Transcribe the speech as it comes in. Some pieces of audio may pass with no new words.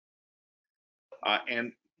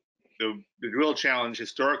And the real challenge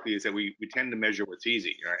historically is that we tend to measure what's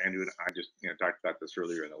easy. Andrew and I just talked about this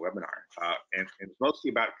earlier in the webinar, and it's mostly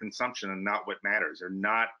about consumption and not what matters. They're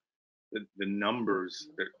not the numbers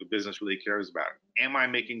that the business really cares about. Am I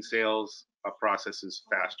making sales processes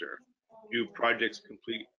faster? Do projects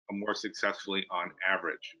complete more successfully on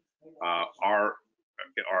average? Our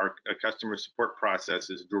customer support process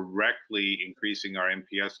is directly increasing our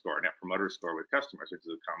NPS score, Net Promoter Score, with customers, which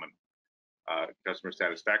is a common customer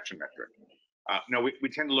satisfaction metric. No, we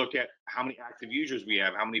tend to look at how many active users we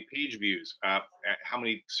have, how many page views, how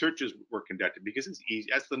many searches were conducted, because it's easy.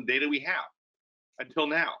 That's the data we have. Until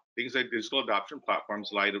now, things like digital adoption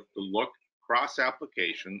platforms allow you to look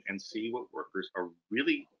cross-application and see what workers are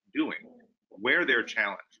really doing, where they're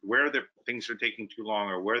challenged, where things are taking too long,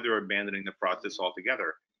 or where they're abandoning the process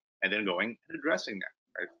altogether, and then going and addressing that,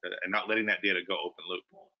 right? And not letting that data go open loop.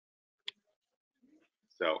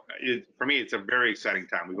 So for me, it's a very exciting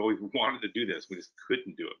time. We've always wanted to do this. We just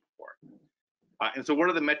couldn't do it before. And so what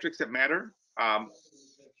are the metrics that matter?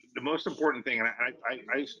 The most important thing, and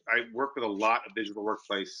I work with a lot of digital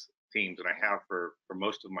workplace teams, and I have for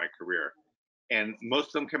most of my career. And most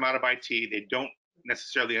of them come out of IT. They don't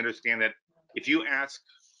necessarily understand that if you ask,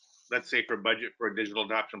 let's say, for budget for a digital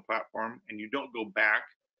adoption platform, and you don't go back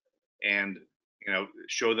and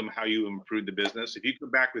show them how you improve the business, if you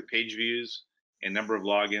come back with page views and number of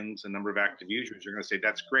logins and number of active users, you're going to say,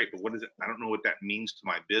 that's great, but what is it? I don't know what that means to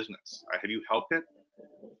my business. Have you helped it?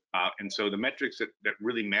 And so the metrics that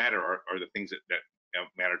really matter are the things that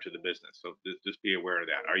matter to the business. So just be aware of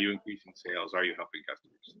that. Are you increasing sales? Are you helping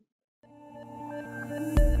customers?